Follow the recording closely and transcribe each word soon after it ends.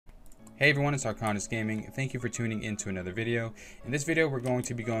Hey everyone, it's Arcanus Gaming. Thank you for tuning in to another video. In this video, we're going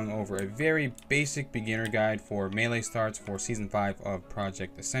to be going over a very basic beginner guide for melee starts for Season 5 of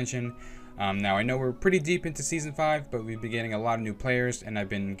Project Ascension. Now, I know we're pretty deep into Season 5, but we've been getting a lot of new players, and I've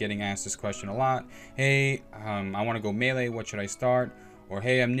been getting asked this question a lot. Hey, I want to go melee, what should I start? Or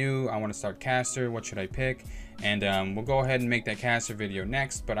hey, I'm new, I want to start caster, what should I pick? And we'll go ahead and make that caster video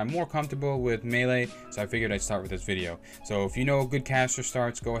next, but I'm more comfortable with melee, so I figured I'd start with this video. So if you know good caster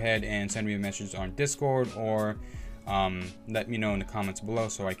starts, go ahead and send me a message on Discord, or let me know in the comments below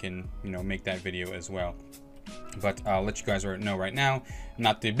so I can, make that video as well. But I'll let you guys know right now, I'm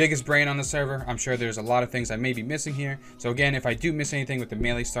not the biggest brain on the server. I'm sure there's a lot of things I may be missing here. So again, if I do miss anything with the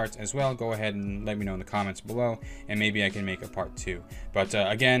melee starts as well, go ahead and let me know in the comments below, and maybe I can make a part 2. But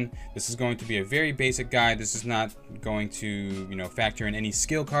again, this is going to be a very basic guide. This is not going to, factor in any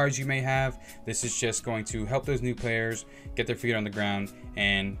skill cards you may have. This is just going to help those new players get their feet on the ground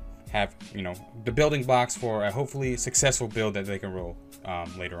and have, the building blocks for a hopefully successful build that they can roll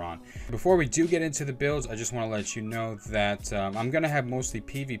later on. Before we do get into the builds, I just want to let you know that I'm going to have mostly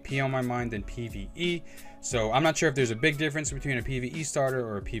PvP on my mind than PvE. So I'm not sure if there's a big difference between a PvE starter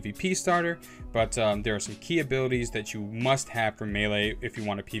or a PvP starter, but there are some key abilities that you must have for melee if you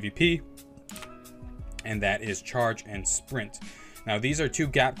want a PvP, and that is charge and sprint. Now, these are two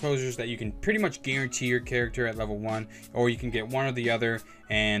gap closers that you can pretty much guarantee your character at level 1, or you can get one or the other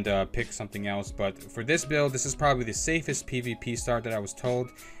and pick something else. But for this build, this is probably the safest PvP start that I was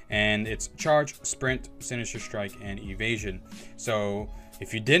told, and it's charge, sprint, sinister strike, and evasion. So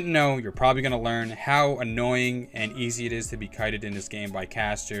if you didn't know, you're probably going to learn how annoying and easy it is to be kited in this game by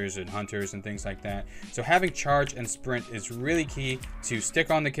casters and hunters and things like that. So having charge and sprint is really key to stick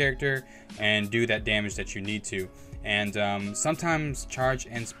on the character and do that damage that you need to. And sometimes charge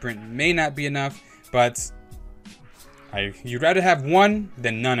and sprint may not be enough, but you'd rather have one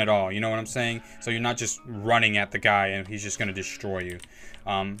than none at all, you know what I'm saying? So you're not just running at the guy and he's just going to destroy you.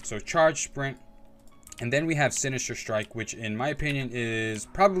 So charge, sprint, and then we have sinister strike, which in my opinion is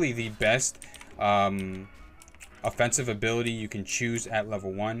probably the best offensive ability you can choose at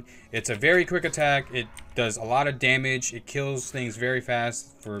level 1. It's a very quick attack, it does a lot of damage, it kills things very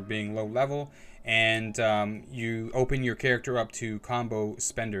fast for being low level, and you open your character up to combo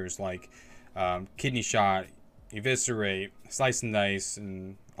spenders like kidney shot, eviscerate, slice and dice,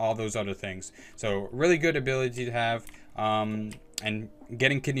 and all those other things. So really good ability to have, and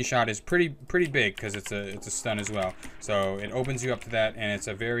getting kidney shot is pretty big because it's a stun as well. So it opens you up to that, and it's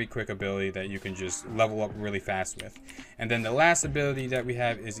a very quick ability that you can just level up really fast with. And then the last ability that we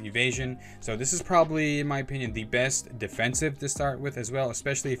have is evasion. So this is probably, in my opinion, the best defensive to start with as well,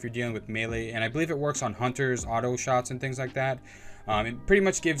 especially if you're dealing with melee. And I believe it works on hunters, auto shots, and things like that. It pretty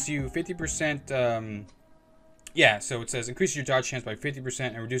much gives you 50%. Yeah, so it says increases your dodge chance by 50%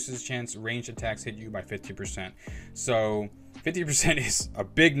 and reduces the chance ranged attacks hit you by 50%. So 50% is a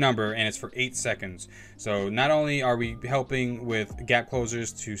big number, and it's for 8 seconds. So not only are we helping with gap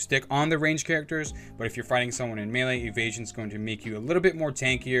closers to stick on the ranged characters, but if you're fighting someone in melee, evasion is going to make you a little bit more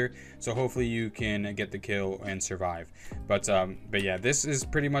tankier. So hopefully you can get the kill and survive. But yeah, this is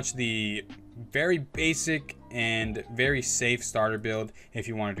pretty much the very basic and very safe starter build if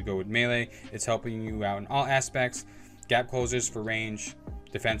you wanted to go with melee. It's helping you out in all aspects. Gap closers for range,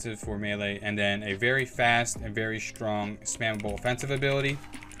 defensive for melee, and then a very fast and very strong spammable offensive ability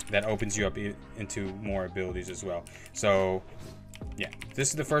that opens you up into more abilities as well. So yeah, this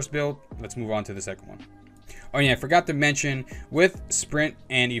is the first build. Let's move on to the second one. Oh yeah, I forgot to mention, with sprint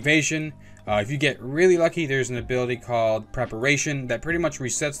and evasion, if you get really lucky, there's an ability called preparation that pretty much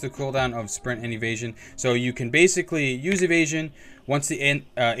resets the cooldown of sprint and evasion. So you can basically use evasion once the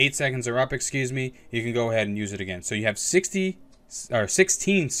 8 seconds are up, you can go ahead and use it again. So you have 16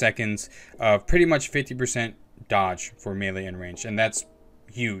 seconds of pretty much 50% dodge for melee and range, and that's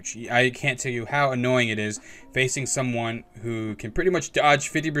huge. I can't tell you how annoying it is facing someone who can pretty much dodge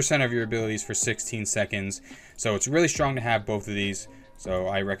 50% of your abilities for 16 seconds. So it's really strong to have both of these. So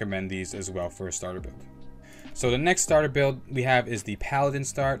I recommend these as well for a starter build. So the next starter build we have is the Paladin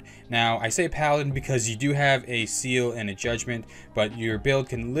start. Now, I say Paladin because you do have a seal and a judgment, but your build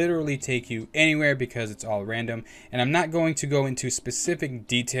can literally take you anywhere because it's all random. And I'm not going to go into specific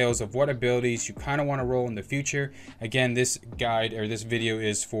details of what abilities you kind of want to roll in the future. Again, this guide or this video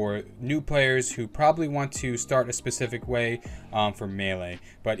is for new players who probably want to start a specific way for melee.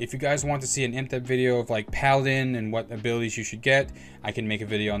 But if you guys want to see an in-depth video of like Paladin and what abilities you should get, I can make a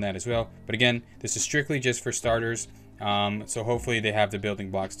video on that as well. But again, this is strictly just for starters, so hopefully they have the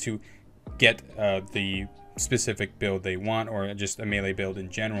building blocks to get the specific build they want, or just a melee build in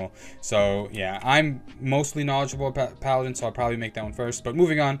general. So yeah, I'm mostly knowledgeable about Paladin, so I'll probably make that one first. But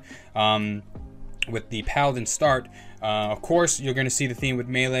moving on, with the Paladin start, of course you're going to see the theme with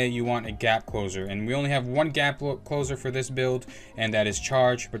melee. You want a gap closer, and we only have one gap closer for this build, and that is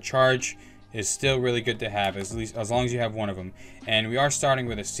charge. But charge is still really good to have, as long as you have one of them. And we are starting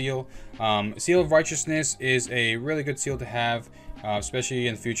with a seal. Seal of Righteousness is a really good seal to have, especially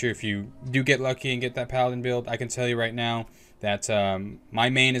in the future if you do get lucky and get that Paladin build. I can tell you right now that my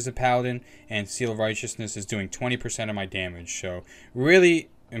main is a Paladin, and Seal of Righteousness is doing 20% of my damage. So really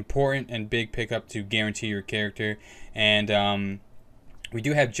important and big pickup to guarantee your character. And we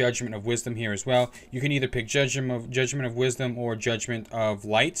do have Judgment of Wisdom here as well. You can either pick Judgment of Wisdom or Judgment of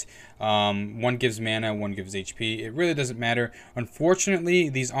Light. One gives mana, one gives HP. It really doesn't matter. Unfortunately,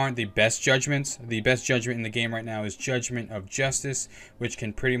 these aren't the best judgments. The best judgment in the game right now is Judgment of Justice, which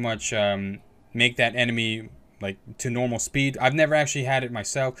can pretty much make that enemy like to normal speed. I've never actually had it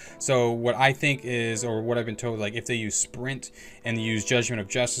myself, so what I think is, or what I've been told, like if they use sprint and they use Judgment of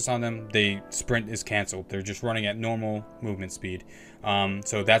Justice on them, sprint is canceled. They're just running at normal movement speed.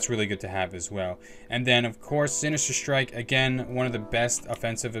 So that's really good to have as well. And then of course Sinister Strike, again one of the best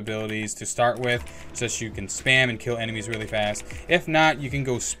offensive abilities to start with, so that you can spam and kill enemies really fast. If not, you can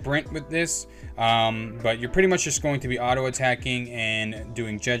go sprint with this, but you're pretty much just going to be auto attacking and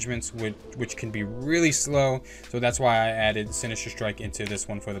doing judgments, which can be really slow. So that's why I added Sinister Strike into this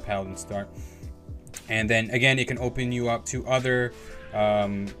one for the Paladin start. And then again, it can open you up to other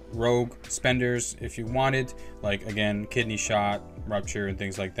rogue spenders if you wanted, like again Kidney Shot, Rupture, and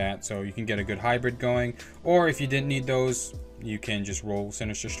things like that. So you can get a good hybrid going, or if you didn't need those, you can just roll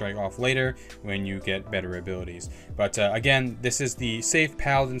Sinister Strike off later when you get better abilities. But again, this is the safe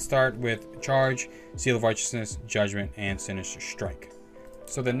Paladin start with Charge, Seal of Righteousness, Judgment, and Sinister Strike.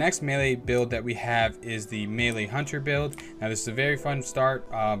 So the next melee build that we have is the Melee Hunter build. Now this is a very fun start,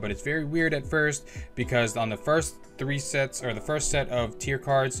 but it's very weird at first, because on the first three sets, or the first set of tier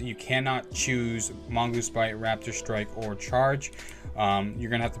cards, you cannot choose Mongoose Bite, Raptor Strike, or Charge. You're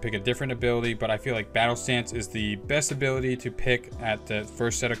gonna have to pick a different ability, but I feel like Battle Stance is the best ability to pick at the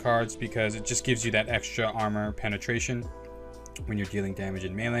first set of cards, because it just gives you that extra armor penetration when you're dealing damage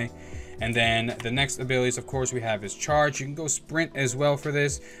in melee. And then the next abilities, of course, we have is Charge. You can go Sprint as well for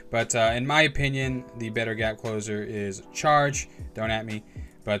this, but in my opinion, the better gap closer is Charge. Don't at me,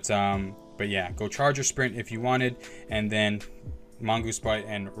 but yeah, go Charge or Sprint if you wanted, and then Mongoose Bite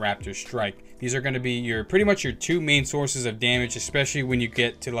and Raptor Strike. These are going to be pretty much your two main sources of damage, especially when you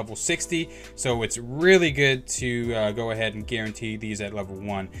get to level 60. So it's really good to go ahead and guarantee these at level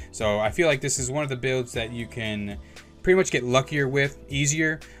 1. So I feel like this is one of the builds that you can pretty much get luckier with,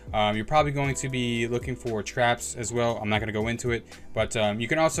 easier. You're probably going to be looking for traps as well. I'm not going to go into it, but you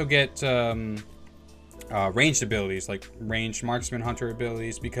can also get ranged abilities, like ranged marksman hunter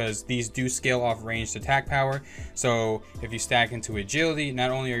abilities, because these do scale off ranged attack power. So if you stack into agility,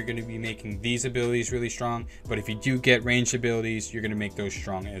 not only are you going to be making these abilities really strong, but if you do get ranged abilities, you're going to make those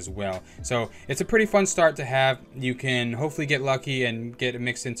strong as well. So it's a pretty fun start to have. You can hopefully get lucky and get it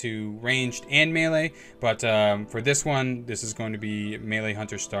mixed into ranged and melee, but for this one, this is going to be melee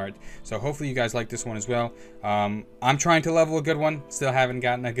hunter start. So hopefully you guys like this one as well. I'm trying to level a good one, still haven't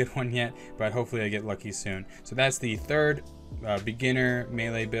gotten a good one yet, but hopefully I get lucky soon. So that's the third beginner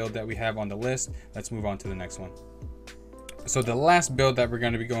melee build that we have on the list. Let's move on to the next one. So the last build that we're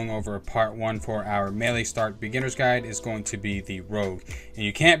going to be going over, part 1 for our melee start beginner's guide, is going to be the rogue. And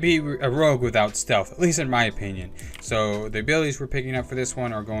you can't be a rogue without stealth, at least in my opinion. So the abilities we're picking up for this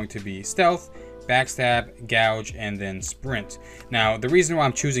one are going to be stealth, backstab, gouge, and then sprint. Now the reason why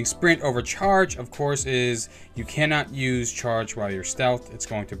I'm choosing sprint over charge, of course, is you cannot use charge while you're stealth. It's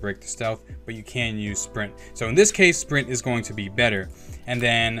going to break the stealth, but you can use sprint. So in this case, sprint is going to be better. And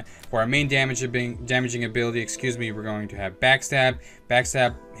then for our main damaging ability, we're going to have backstab.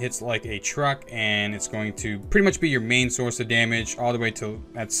 Backstab hits like a truck, and it's going to pretty much be your main source of damage all the way to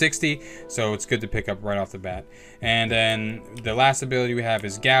at 60. So it's good to pick up right off the bat. And then the last ability we have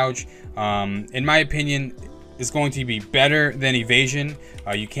is gouge. In my opinion, is going to be better than evasion.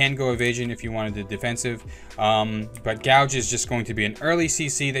 You can go evasion if you wanted the defensive, but gouge is just going to be an early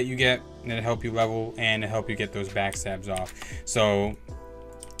CC that you get, and it'll help you level and it'll help you get those backstabs off. So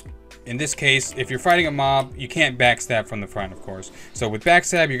in this case, if you're fighting a mob, you can't backstab from the front, of course. So with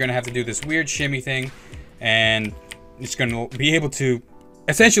backstab, you're going to have to do this weird shimmy thing, and it's going to be able to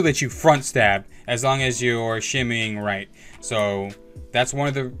essentially let you front stab as long as you're shimmying right. So that's one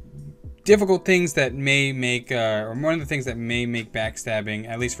of the difficult things that may make, or one of the things that may make backstabbing,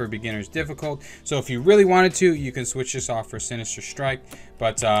 at least for beginners, difficult. So if you really wanted to, you can switch this off for Sinister Strike,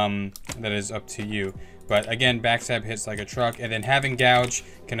 but that is up to you. But again, backstab hits like a truck, and then having gouge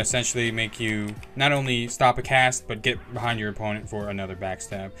can essentially make you not only stop a cast, but get behind your opponent for another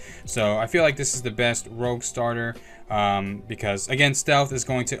backstab. So I feel like this is the best rogue starter, because again, stealth is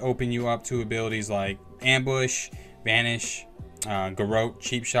going to open you up to abilities like ambush, vanish, garrote,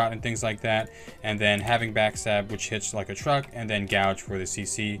 cheap shot, and things like that. And then having backstab, which hits like a truck, and then gouge for the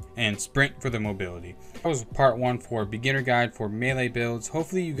CC, and sprint for the mobility. That was part 1 for beginner guide for melee builds.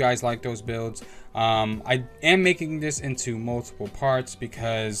 Hopefully you guys like those builds. I am making this into multiple parts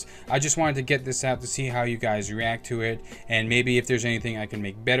because I just wanted to get this out to see how you guys react to it, and maybe if there's anything I can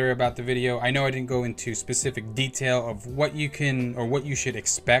make better about the video. I know I didn't go into specific detail of what you can or what you should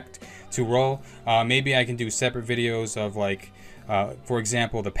expect to roll. Maybe I can do separate videos of like, for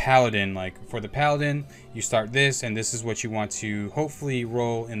example, the paladin. Like for the paladin, you start this, and this is what you want to hopefully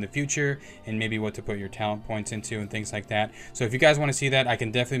roll in the future, and maybe what to put your talent points into and things like that. So if you guys want to see that, I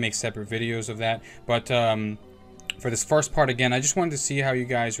can definitely make separate videos of that. But for this first part, again, I just wanted to see how you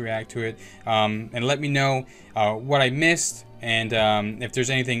guys react to it, and let me know what I missed, and if there's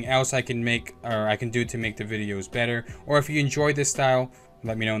anything else I can make or I can do to make the videos better, or if you enjoy this style,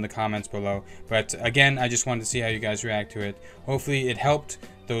 let me know in the comments below. But again, I just wanted to see how you guys react to it. Hopefully it helped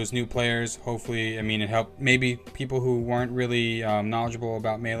those new players. Hopefully, I mean, it helped maybe people who weren't really knowledgeable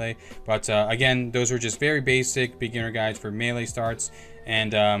about melee. But again, those were just very basic beginner guides for melee starts.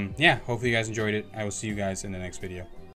 And yeah, hopefully you guys enjoyed it. I will see you guys in the next video.